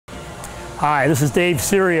Hi, this is Dave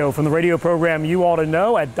Serio from the radio program You Ought to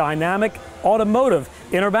Know at Dynamic Automotive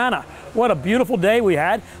in Urbana. What a beautiful day we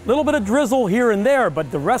had. A little bit of drizzle here and there, but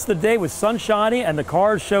the rest of the day was sunshiny and the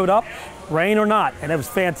cars showed up, rain or not, and it was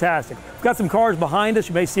fantastic. We've got some cars behind us.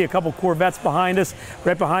 You may see a couple Corvettes behind us.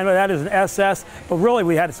 Right behind that is an SS, but really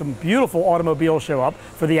we had some beautiful automobiles show up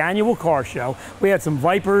for the annual car show. We had some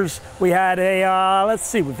Vipers. We had a, let's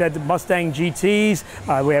see, we've had the Mustang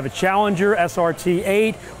GTs. We have a Challenger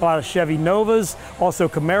SRT8, a lot of Chevy Novas, also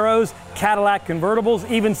Camaros, Cadillac convertibles,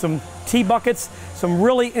 even some T-buckets. Some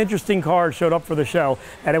really interesting cars showed up for the show,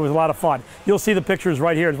 and it was a lot of fun. You'll see the pictures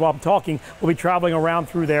right here as while I'm talking. We'll be traveling around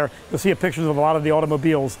through there. You'll see pictures of a lot of the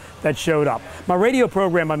automobiles that showed up. My radio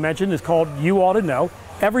program I mentioned is called You Ought to Know.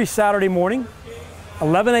 Every Saturday morning,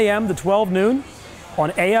 11 a.m. to 12 noon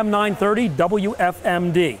on AM 930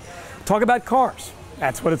 WFMD. Talk about cars.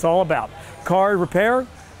 That's what it's all about. Car repair,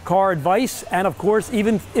 car advice, and of course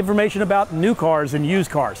even information about new cars and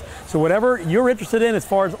used cars. So whatever you're interested in as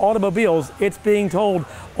far as automobiles, it's being told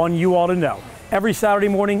on You Ought to Know. Every Saturday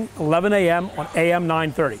morning, 11 a.m. on AM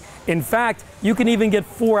 930. In fact, you can even get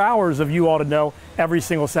 4 hours of You Ought to Know every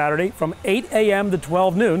single Saturday from 8 a.m. to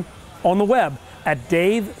 12 noon on the web at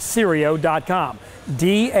DaveSerio.com.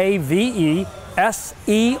 D-A-V-E-S-E-R-I-O.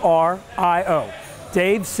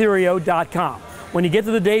 DaveSerio.com. When you get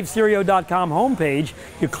to the DaveSerio.com homepage,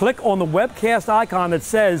 you click on the webcast icon that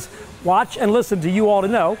says watch and listen to You Ought to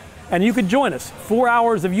Know, and you can join us. 4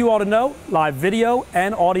 hours of You Ought to Know, live video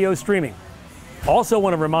and audio streaming. Also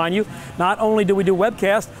want to remind you, not only do we do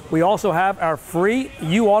webcast, we also have our free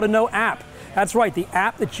You Ought to Know app. That's right, the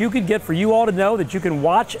app that you could get for You Ought to Know, that you can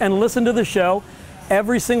watch and listen to the show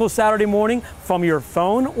every single Saturday morning from your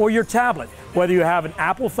phone or your tablet, whether you have an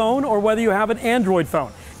Apple phone or whether you have an Android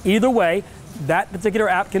phone. Either way, that particular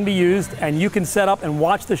app can be used and you can set up and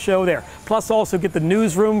watch the show there. Plus also get the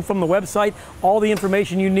newsroom from the website, all the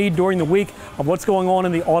information you need during the week of what's going on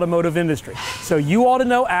in the automotive industry. So You Ought to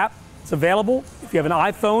Know app, it's available if you have an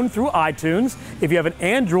iPhone through iTunes, if you have an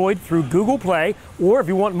Android through Google Play, or if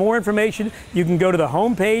you want more information, you can go to the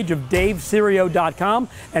homepage of DaveSerio.com,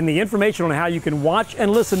 and the information on how you can watch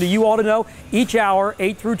and listen to You Ought to Know each hour,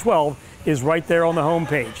 8 through 12, is right there on the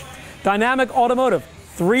homepage. Dynamic Automotive.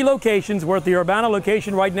 3 locations. We're at the Urbana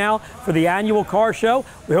location right now for the annual car show.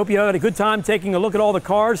 We hope you had a good time taking a look at all the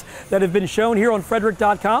cars that have been shown here on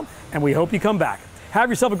Frederick.com, and we hope you come back. Have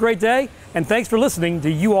yourself a great day, and thanks for listening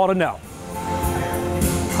to You Ought to Know.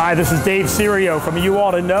 Hi, this is Dave Serio from You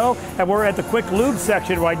Ought to Know, and we're at the Quick Lube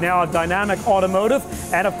section right now at Dynamic Automotive,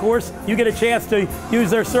 and of course, you get a chance to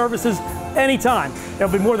use their services anytime. They'll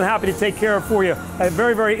be more than happy to take care of for you a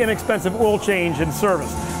very, very inexpensive oil change and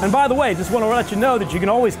service. And by the way, just want to let you know that you can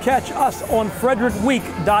always catch us on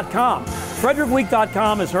FrederickWeek.com.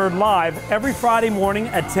 FrederickWeek.com is heard live every Friday morning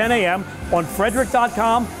at 10 a.m. on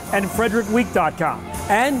Frederick.com and FrederickWeek.com.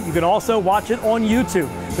 And you can also watch it on YouTube.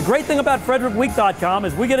 The great thing about FrederickWeek.com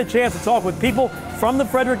is we get a chance to talk with people from the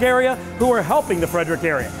Frederick area who are helping the Frederick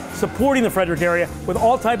area, supporting the Frederick area with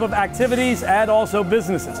all type of activities and also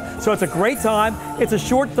businesses. So it's a great time. It's a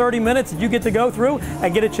short 30 minutes that you get to go through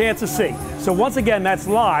and get a chance to see. So once again, that's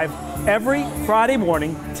live every Friday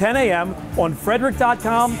morning, 10 a.m. on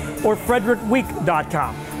Frederick.com or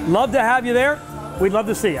FrederickWeek.com. Love to have you there. We'd love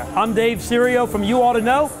to see you. I'm Dave Serio from You Ought to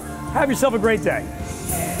Know. Have yourself a great day.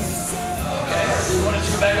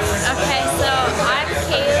 Okay, so I'm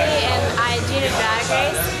Kaylee and I do the drag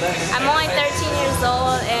race. I'm only 13 years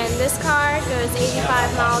old and this car goes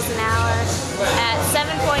 85 miles an hour at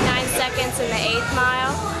 7.9 seconds in the 8th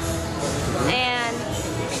mile. And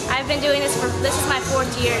I've been doing this this is my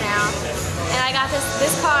 4th year now. And I got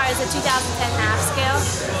this car is a 2010 half scale.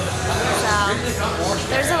 So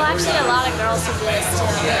there's actually a lot of girls who do this too.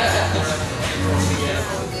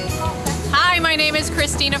 Hi, my name is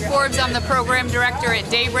Christina Forbes. I'm the program director at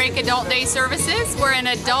Daybreak Adult Day Services. We're an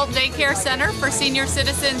adult daycare center for senior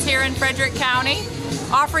citizens here in Frederick County,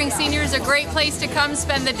 offering seniors a great place to come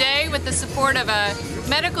spend the day with the support of a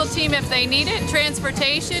medical team if they need it,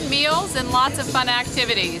 transportation, meals, and lots of fun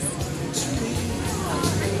activities.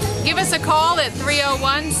 Give us a call at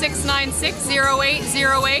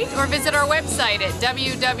 301-696-0808 or visit our website at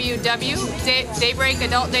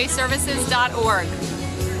www.daybreakadultdayservices.org.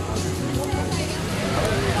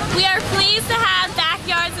 We are pleased to have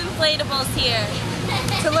Backyards Inflatables here.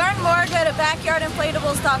 To learn more, go to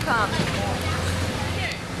backyardinflatables.com.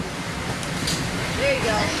 There you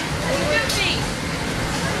go.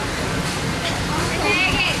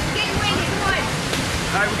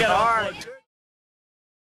 All right, we got